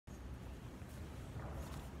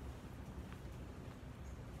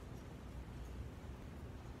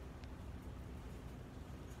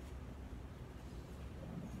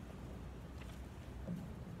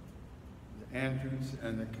Entrance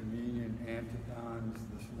and the communion antiphons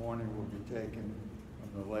this morning will be taken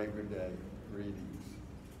from the Labor Day readings.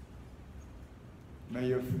 May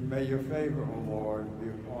your favor, O Lord, be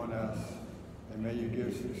upon us, and may you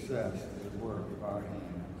give success to the work of our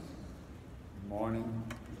hands. Good morning.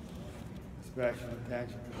 Special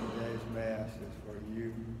attention for today's Mass is for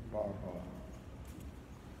you, Barbara.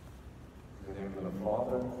 In the name of the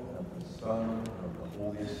Father, and of the Son, and of the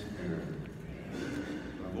Holy Spirit.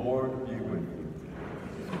 The Lord be with you.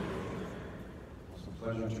 It's a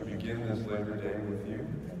pleasure to begin this Labor Day with you.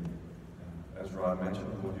 And as Ron mentioned,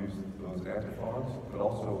 we'll use those antiphons, but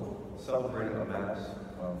also celebrate a Mass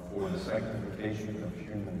for the sanctification of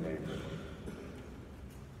human labor.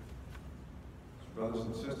 So brothers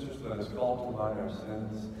and sisters, let us call to mind our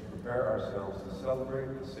sins and prepare ourselves to celebrate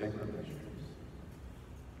the sacred mysteries.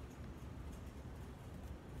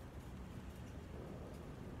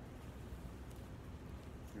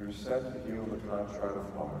 You are sent to heal the contrite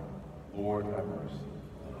of heart. Lord, have mercy.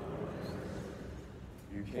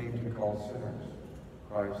 You came to call sinners.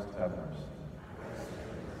 Christ, have mercy.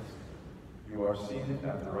 You are seated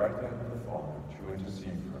at the right hand of the Father to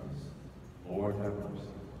intercede for us. Lord, have mercy.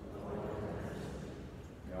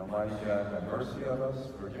 May Almighty God have mercy on us,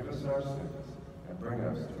 forgive us our sins, and bring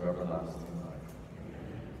us to everlasting life.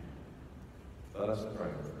 Let us pray.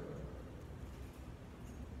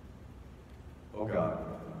 O God,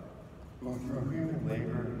 who through human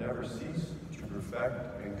labor never cease to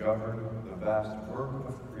perfect and govern the vast work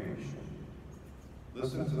of creation,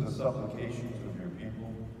 listen to the supplications of your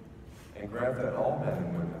people, and grant that all men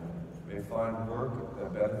and women may find work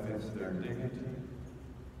that benefits their dignity,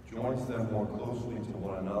 joins them more closely to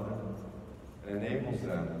one another, and enables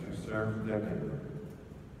them to serve their neighbor.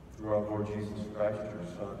 Through our Lord Jesus Christ, your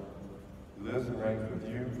Son, who lives and reigns with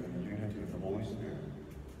you in the unity of the Holy Spirit,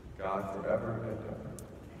 God forever and ever.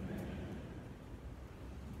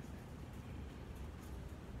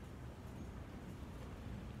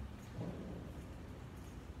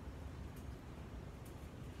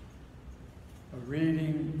 A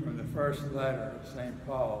reading from the first letter of St.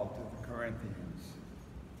 Paul to the Corinthians.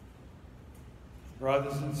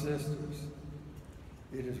 Brothers and sisters,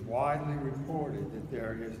 it is widely reported that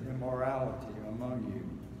there is immorality among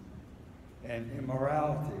you, and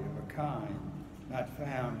immorality of a kind not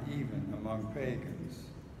found even among pagans,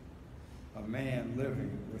 a man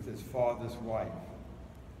living with his father's wife.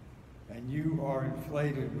 And you are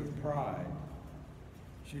inflated with pride.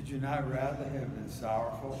 Should you not rather have been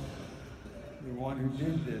sorrowful? The one who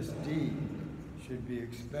did this deed should be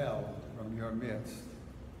expelled from your midst.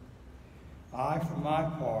 I, for my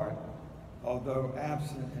part, although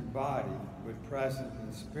absent in body, but present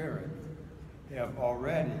in spirit, have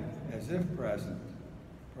already, as if present,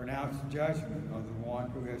 pronounced judgment on the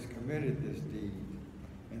one who has committed this deed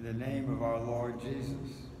in the name of our Lord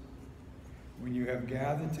Jesus. When you have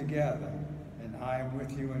gathered together, and I am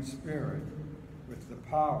with you in spirit, with the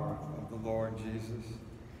power of the Lord Jesus,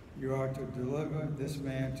 you are to deliver this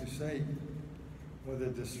man to Satan for the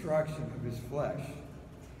destruction of his flesh,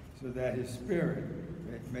 so that his spirit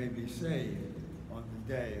may be saved on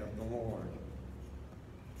the day of the Lord.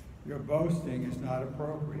 Your boasting is not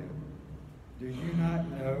appropriate. Do you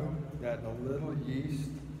not know that a little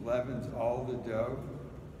yeast leavens all the dough?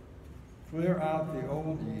 Clear out the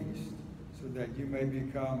old yeast, so that you may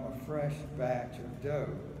become a fresh batch of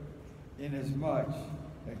dough, inasmuch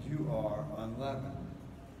as you are unleavened.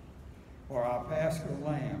 For our Paschal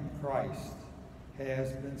Lamb, Christ,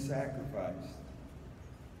 has been sacrificed.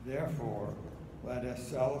 Therefore, let us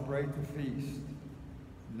celebrate the feast,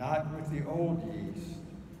 not with the old yeast,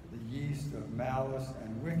 the yeast of malice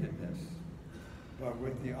and wickedness, but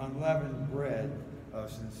with the unleavened bread of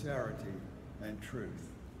sincerity and truth.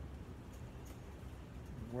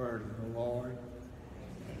 The word of the Lord.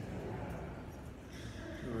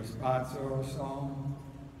 The responsorial psalm.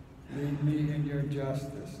 Lead me in your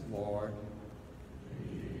justice, Lord.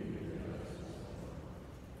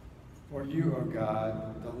 For you, O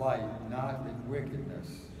God, delight not in wickedness.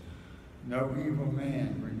 No evil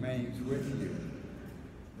man remains with you.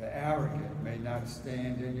 The arrogant may not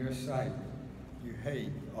stand in your sight. You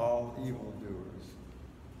hate all evildoers.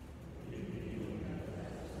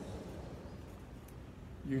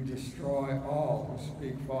 You destroy all who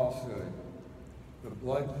speak falsehood. The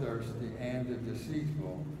bloodthirsty and the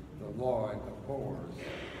deceitful, the Lord abhors.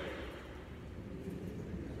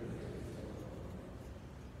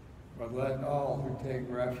 But let all who take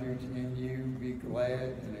refuge in you be glad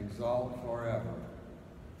and exult forever.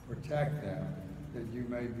 Protect them, that you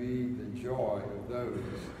may be the joy of those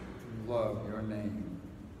who love your name.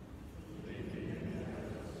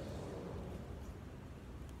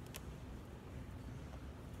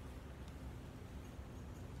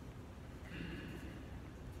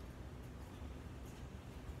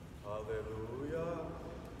 Alleluia,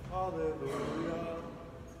 alleluia,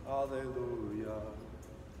 alleluia.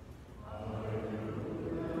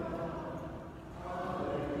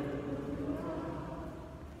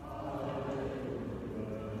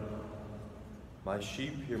 My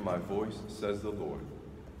sheep hear my voice, says the Lord.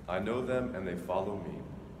 I know them and they follow me.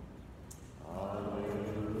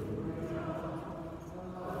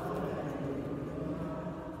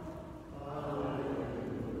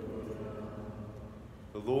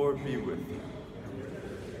 The Lord be with you.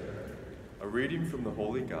 A reading from the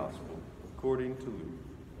Holy Gospel according to Luke.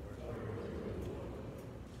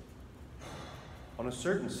 On a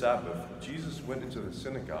certain Sabbath, Jesus went into the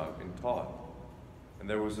synagogue and taught, and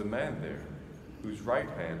there was a man there whose right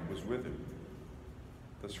hand was withered.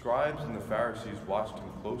 The scribes and the Pharisees watched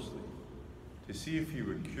him closely to see if he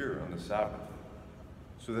would cure on the Sabbath,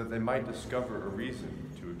 so that they might discover a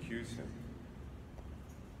reason to accuse him.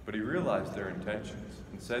 But he realized their intentions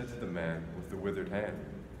and said to the man with the withered hand,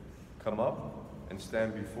 "Come up and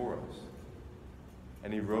stand before us."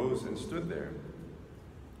 And he rose and stood there.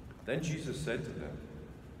 Then Jesus said to them,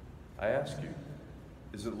 "I ask you,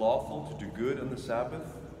 is it lawful to do good on the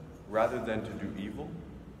Sabbath rather than to do evil?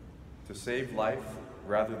 To save life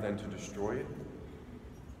rather than to destroy it?"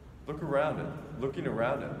 Looking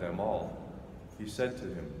around at them all, he said to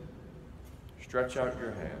him, "Stretch out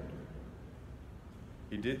your hand."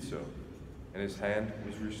 He did so, and his hand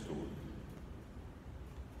was restored.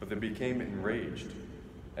 But they became enraged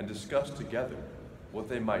and discussed together what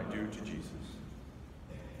they might do to Jesus.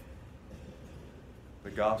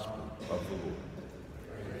 The Gospel of the Lord.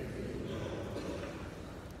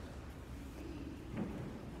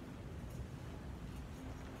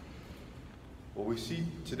 Well, we see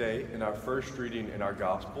today in our first reading in our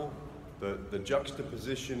Gospel the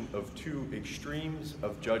juxtaposition of two extremes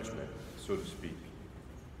of judgment, so to speak.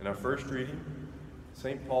 In our first reading,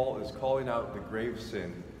 St. Paul is calling out the grave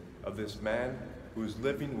sin of this man who is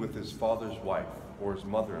living with his father's wife, or his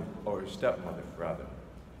mother, or his stepmother, rather.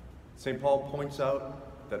 St. Paul points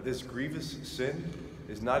out that this grievous sin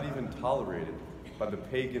is not even tolerated by the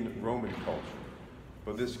pagan Roman culture,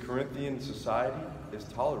 but this Corinthian society is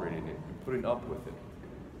tolerating it and putting up with it.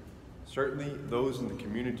 Certainly, those in the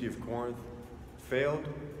community of Corinth failed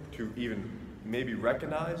to even maybe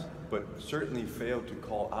recognize, but certainly failed to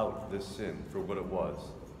call out this sin for what it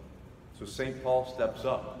was. So St. Paul steps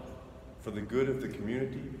up for the good of the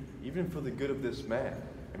community, even for the good of this man,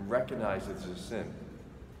 and recognizes his sin.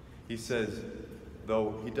 He says,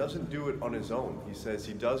 though he doesn't do it on his own, he says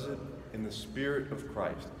he does it in the Spirit of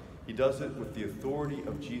Christ. He does it with the authority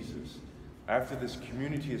of Jesus. After this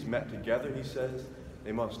community is met together, he says,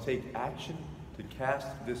 they must take action to cast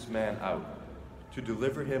this man out, to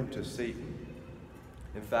deliver him to Satan.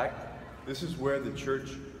 In fact, this is where the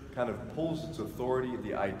church kind of pulls its authority,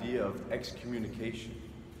 the idea of excommunication,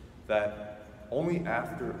 that only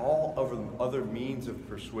after all other means of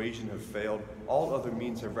persuasion have failed, all other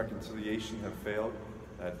means of reconciliation have failed,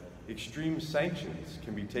 that extreme sanctions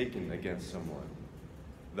can be taken against someone.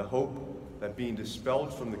 The hope that being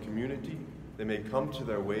dispelled from the community, they may come to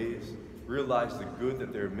their ways, realize the good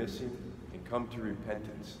that they're missing, and come to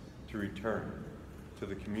repentance, to return to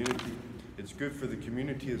the community. It's good for the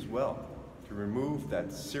community as well, to remove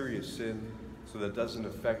that serious sin so that it doesn't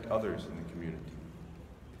affect others in the community.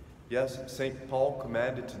 Yes, St. Paul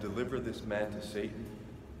commanded to deliver this man to Satan,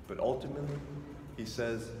 but ultimately, he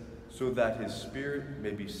says, so that his spirit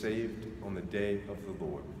may be saved on the day of the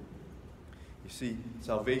Lord. You see,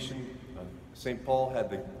 salvation, St. Paul had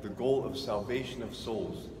the goal of salvation of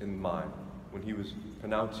souls in mind when he was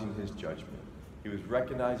pronouncing his judgment. He was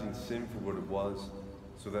recognizing sin for what it was,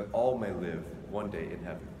 so that all may live one day in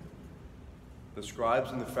heaven. The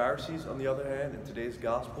scribes and the Pharisees, on the other hand, in today's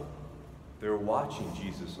gospel, they were watching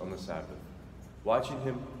Jesus on the Sabbath, watching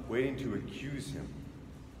him, waiting to accuse him.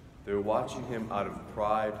 They were watching him out of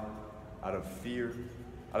pride, out of fear,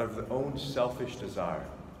 out of their own selfish desire.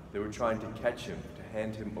 They were trying to catch him, to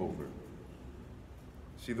hand him over.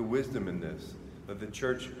 See the wisdom in this, that the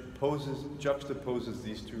church juxtaposes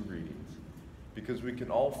these two readings, because we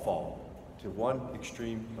can all fall to one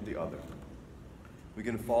extreme or the other. We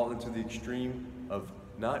can fall into the extreme of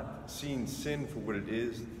not seeing sin for what it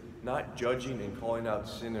is, not judging and calling out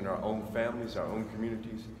sin in our own families, our own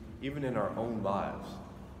communities, even in our own lives,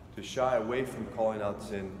 to shy away from calling out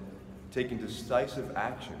sin, taking decisive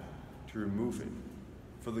action to remove it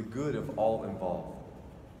for the good of all involved.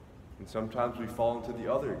 And sometimes we fall into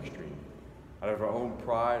the other extreme. Out of our own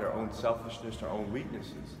pride, our own selfishness, our own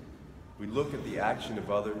weaknesses, we look at the action of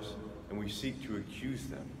others and we seek to accuse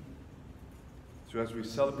them. So as we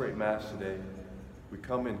celebrate Mass today, we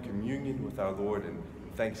come in communion with our Lord and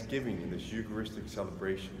thanksgiving in this Eucharistic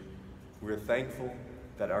celebration. We are thankful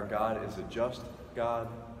that our God is a just God,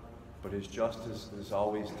 but his justice is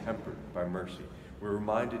always tempered by mercy. We're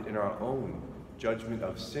reminded in our own judgment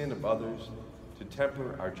of sin of others to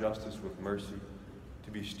temper our justice with mercy,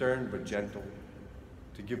 to be stern but gentle,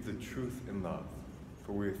 to give the truth in love.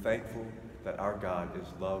 For we are thankful that our God is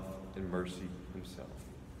love and mercy himself.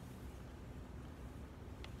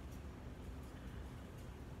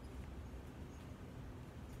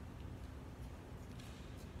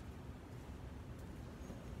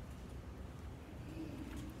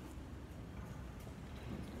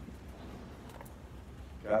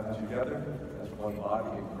 Gathered together as one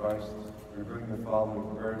body in Christ, we bring the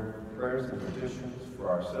following prayers and petitions for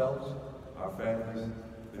ourselves, our families,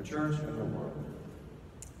 the church, and the world.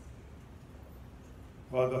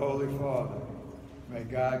 For the Holy Father, may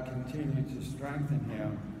God continue to strengthen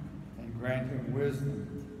him and grant him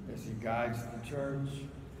wisdom as he guides the church.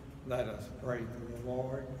 Let us pray to the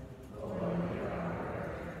Lord.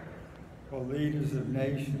 For leaders of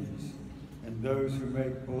nations and those who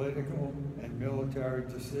make political and military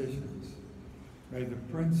decisions, may the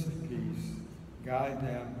Prince of Peace guide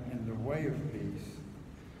them in the way of peace.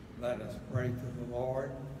 Let us pray to the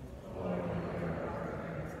Lord.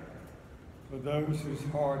 For those whose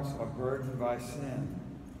hearts are burdened by sin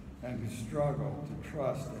and who struggle to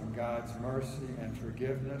trust in God's mercy and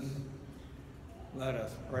forgiveness, let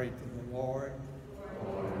us pray to the Lord.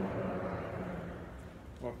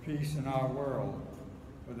 For peace in our world,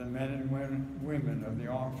 for the men and women of the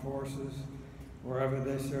armed forces, wherever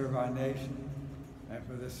they serve our nation, and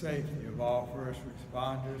for the safety of all first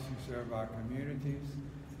responders who serve our communities,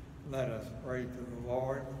 let us pray to the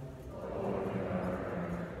Lord.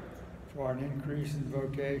 For an increase in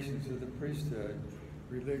vocations of the priesthood,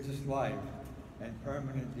 religious life, and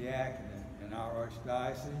permanent diaconate in our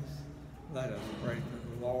archdiocese, let us pray to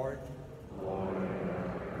the Lord.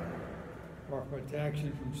 For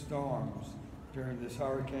protection from storms during this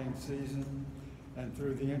hurricane season, and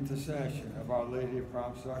through the intercession of Our Lady of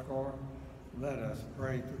Prompt Succor, let us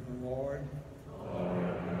pray to the Lord.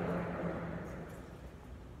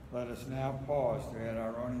 Let us now pause to add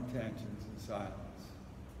our own intentions in silence.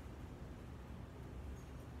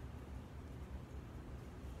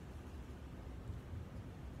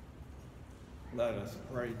 Let us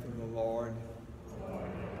pray to the Lord.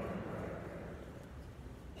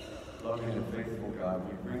 Loving and faithful God,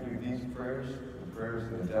 we bring you these prayers, the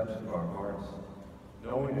prayers in the depths of our hearts,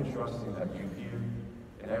 knowing and trusting that you hear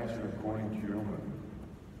and answer according to your will.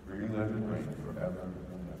 For you live and reign forever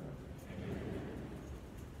and ever.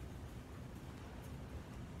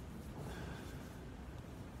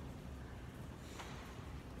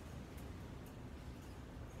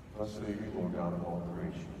 Blessed are you, Lord God of all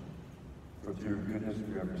creation, for through your goodness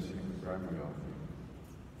we have received the bread we offer you,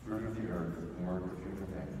 fruit of the earth and work of human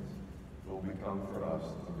hands, will become for us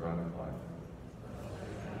the bread of life.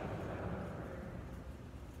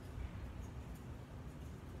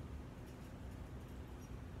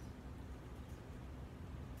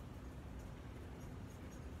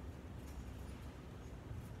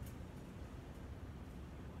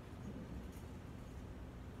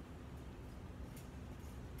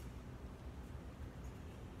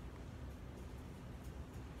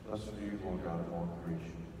 Blessed are you, Lord God of all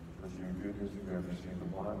creation, for through your goodness we have received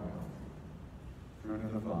the wine we offer, fruit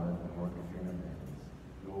of the vine and work of human hands,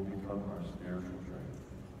 you will become our spiritual drink.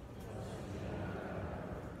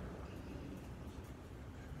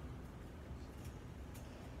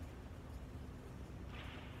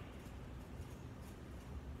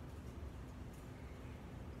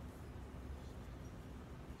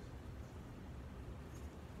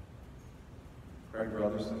 Pray,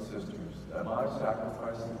 brothers and sisters, that my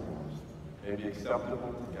sacrifice and yours may be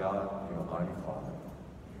acceptable to God, the Almighty Father.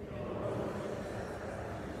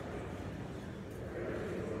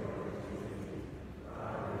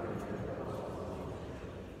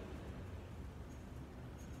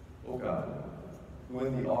 O God, who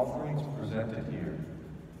in the offerings presented here,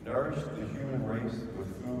 nourish the human race with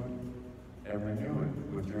food and renew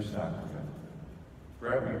it with your sacrament,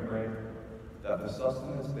 grant, we pray, that the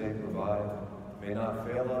sustenance they provide may not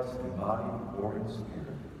fail us in body or in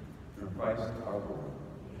spirit, through Christ our Lord.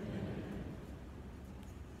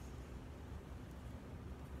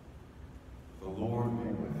 The Lord be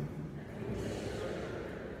with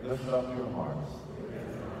you. Lift up your hearts.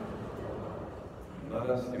 Let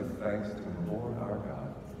us give thanks to the Lord our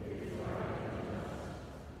God.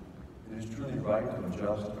 It is truly right and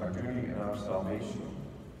just, our duty and our salvation,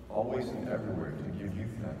 always and everywhere to give you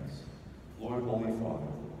thanks, Lord, Holy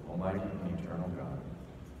Father, Almighty and eternal God.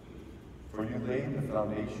 For you laid the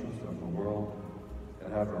foundations of the world,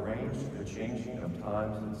 and have arranged the changing of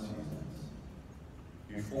times and seasons.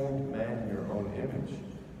 You formed man in your own image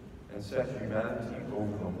and set humanity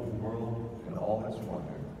over the whole world and all its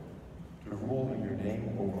wonder, to rule in your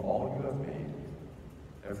name over all you have made,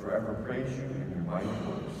 and forever praise you in your mighty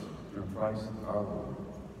works through Christ our Lord.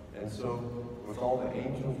 And so, with all the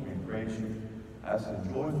angels, we praise you, as in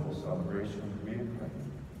joyful celebration we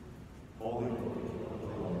acclaim. Holy, holy,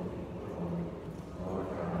 holy, holy, Lord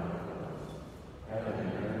God, heaven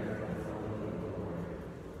and earth are full of your glory.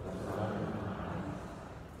 Hosanna in the highest.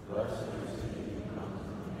 Blessed is he who comes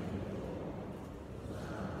in the name of the Lord.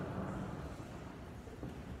 Hosanna in the highest.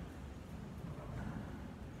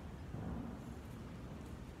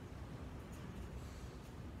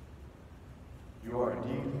 You are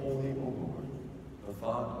indeed holy, O Lord, the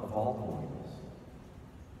font of all holiness.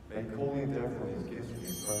 Make holy, therefore, these gifts, we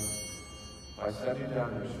pray, by sending down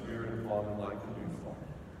your Spirit upon them like the dewfall,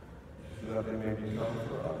 so that they may become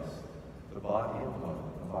for us the body and blood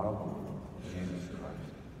of our Lord, Jesus Christ.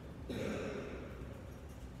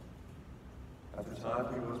 At the time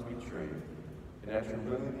he was betrayed, and entered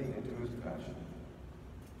willingly into his passion,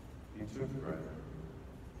 he took bread,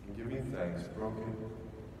 and giving thanks, broke it,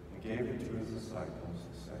 and gave it to his disciples,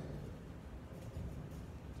 saying,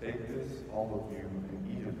 "Take this, all of you,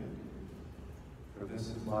 and eat of it, for this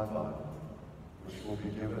is my body, which will be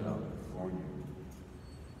given up for you."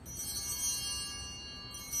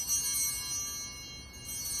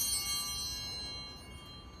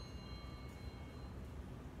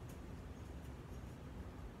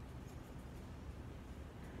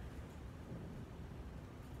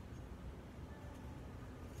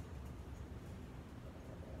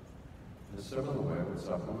 In a similar way, when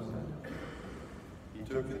supper was ended, he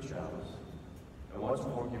took the chalice, and once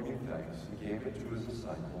more giving thanks, he gave it to his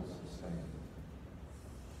disciples, saying,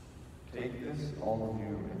 "Take this, all of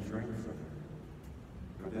you, and drink from it,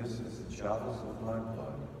 for this is the chalice of my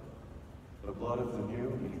blood, the blood of the new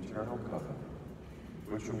and eternal covenant,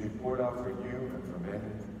 which will be poured out for you and for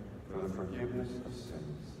many for the forgiveness of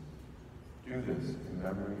sins. Do this in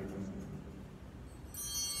memory of me."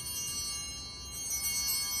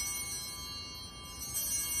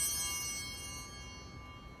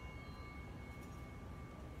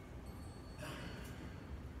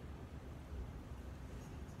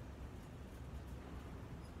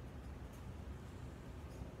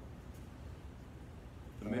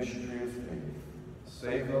 The mystery of faith.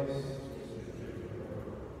 Save us.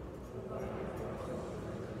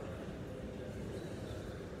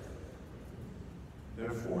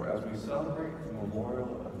 Therefore, as we celebrate the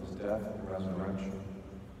memorial of his death and resurrection,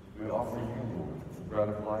 we offer you, Lord, the bread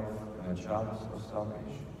of life and the chalice of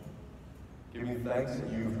salvation, giving thanks that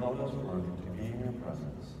you have held us worthy to be in your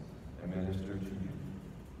presence and minister to you.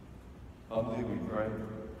 Humbly we pray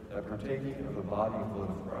that, partaking of the body and blood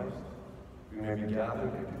of Christ, we may be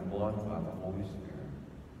gathered into one by the Holy Spirit.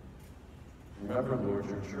 Remember, Lord,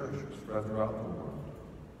 your church spread throughout the world,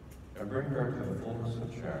 and bring her to the fullness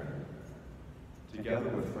of charity, together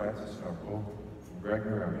with Francis, our Pope, and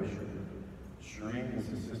Gregory, our Bishop, Shireen, his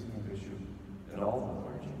assistant bishop, and all the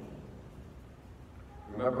clergy.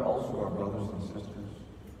 Remember also our brothers and sisters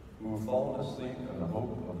who have fallen asleep in the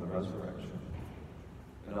hope of the resurrection,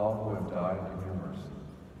 and all who have died in your mercy.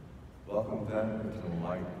 Welcome them into the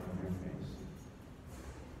light of your face.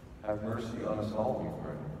 Have mercy on us all, we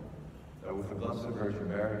pray, that with the Blessed Virgin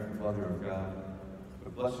Mary, Mother of God,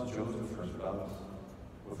 with Blessed Joseph, her spouse,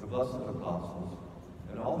 with the blessed apostles,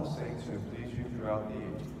 and all the saints who have pleased you throughout the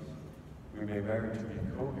ages, we may merit to be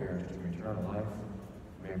co-heirs to eternal life,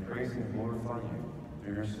 may praise and glorify you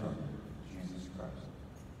through your Son, Jesus Christ.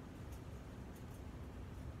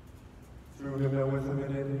 Through him and with him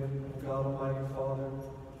and in him, God Almighty Father,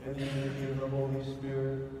 in the unity of the Holy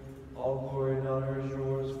Spirit, all glory and honor is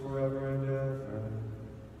yours forever and ever.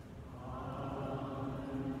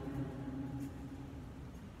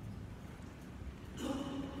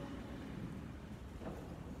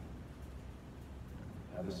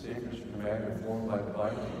 At the Savior's command, informed by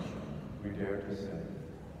divine teaching, we dare to say,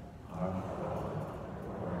 Our Father,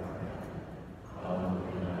 who art in heaven, hallowed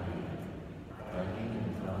be thy name. Thy kingdom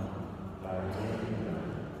come, thy will be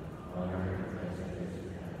done, on earth as it is in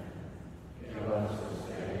heaven. Give us this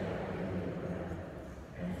day our daily bread,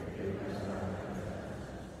 and forgive us our trespasses,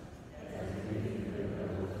 as we forgive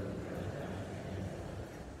those who trespass against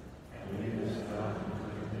us. And lead us not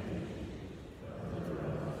into temptation, but deliver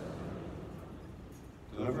us from evil.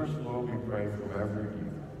 Deliver us, Lord, we pray, from every evil.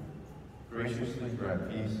 Graciously grant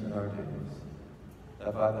peace in our days,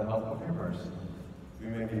 that by the help of your mercy, we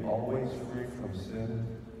may be always free from sin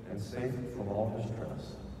and safe from all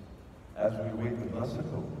distress, as we wait the blessed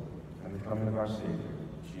hope and the coming of our Savior,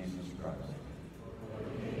 Jesus Christ.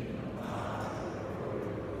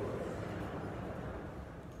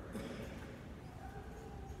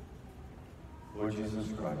 Lord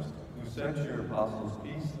Jesus Christ, who said to your apostles,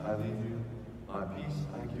 "Peace I leave you, my peace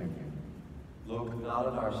I give you," look not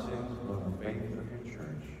at our sins, but on the faith of your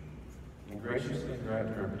church, and graciously grant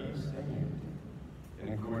her peace and unity,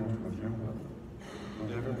 in accordance with your will, who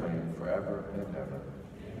live and reign forever and ever.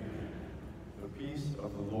 Amen. The peace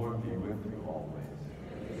of the Lord be with you always.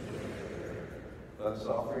 Let us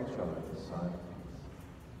offer each other the sign of peace.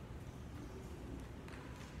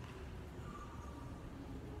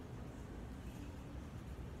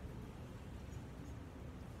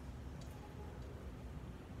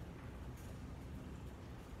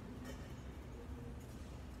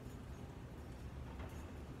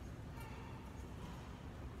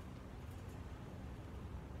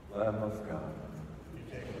 Lamb of God.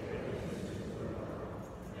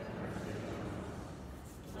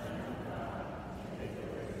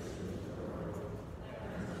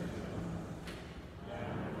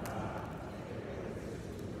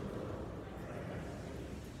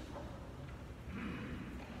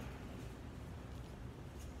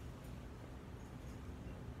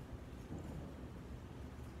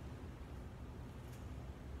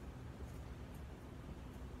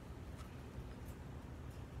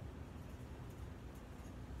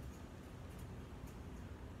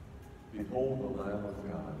 Behold the Lamb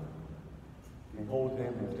of God. Behold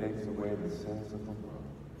him who takes away the sins of the world.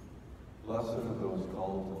 Blessed are those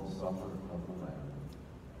called to the supper of the Lamb.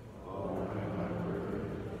 Oh, may my word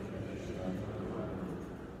be shine for the word.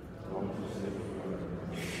 Don't you sit for it.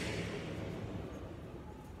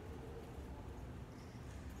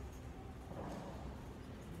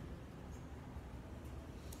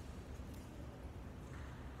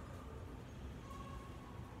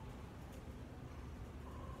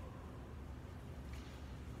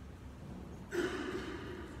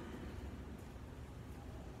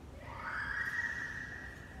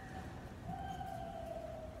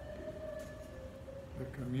 The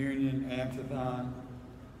communion antiphon.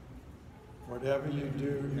 Whatever you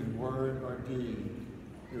do in word or deed,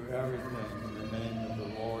 do everything in the name of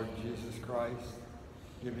the Lord Jesus Christ,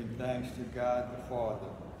 giving thanks to God the Father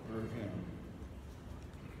through him.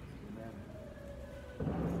 Amen.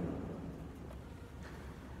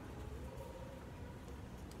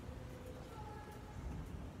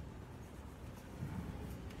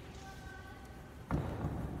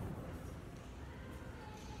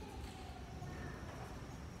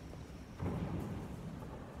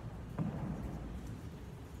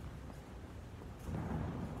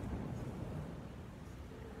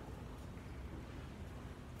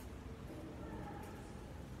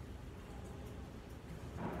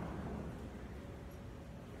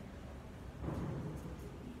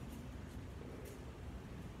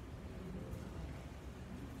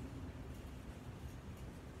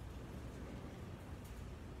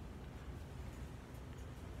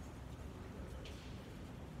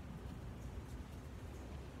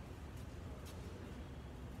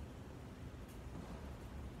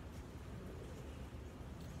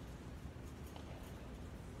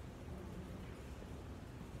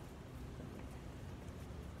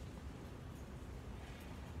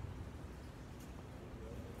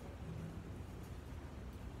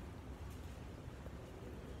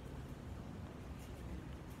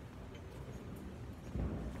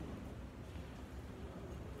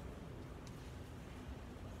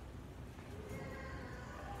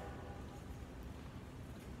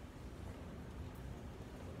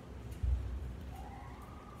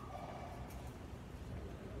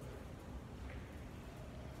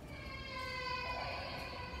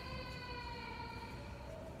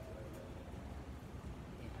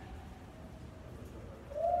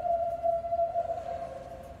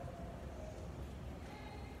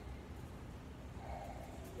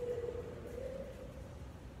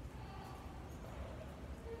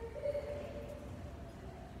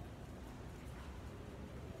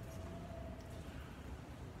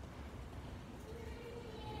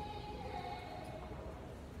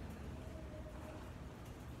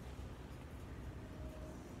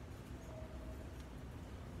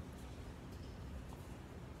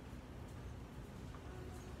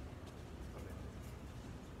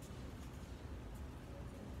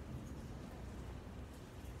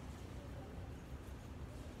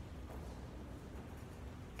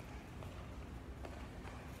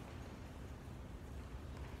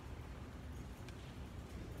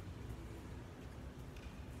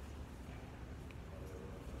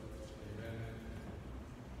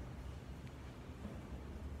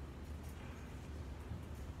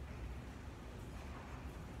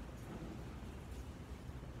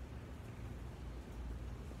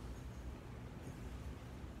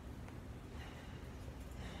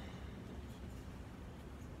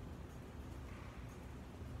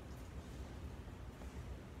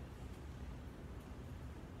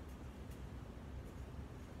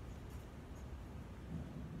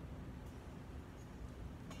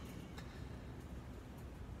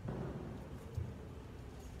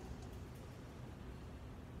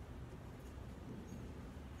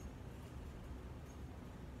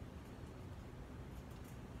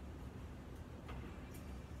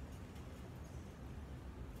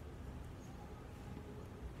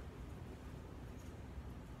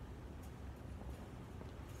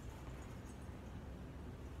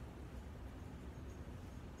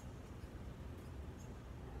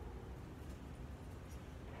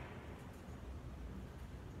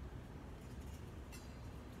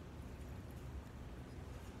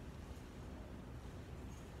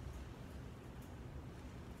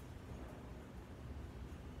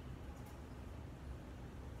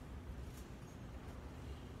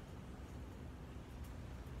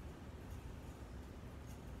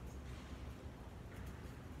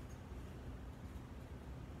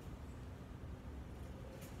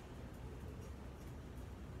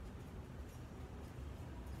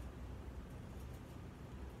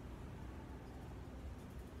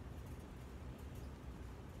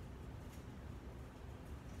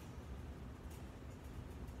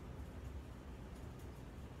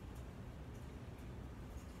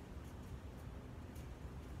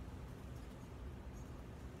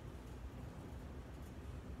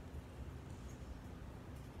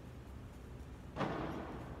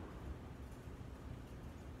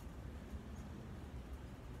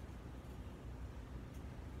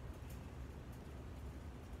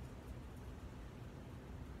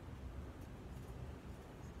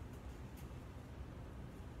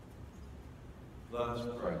 Let us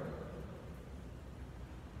pray.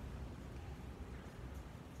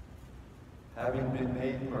 Having been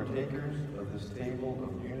made partakers of this table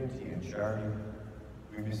of unity and charity,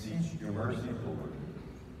 we beseech your mercy, Lord,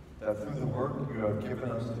 that through the work you have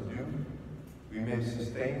given us to do, we may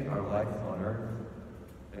sustain our life on earth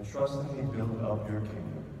and trustingly build up your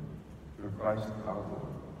kingdom through Christ our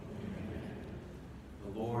Lord.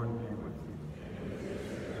 The Lord be with you.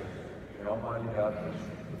 May Almighty God bless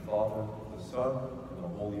you, the Father, the Son, and the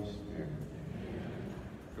Holy Spirit.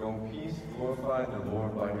 Go in peace, glorifying the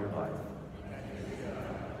Lord by your life.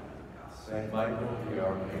 Saint Michael, the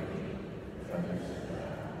Archangel, defend us.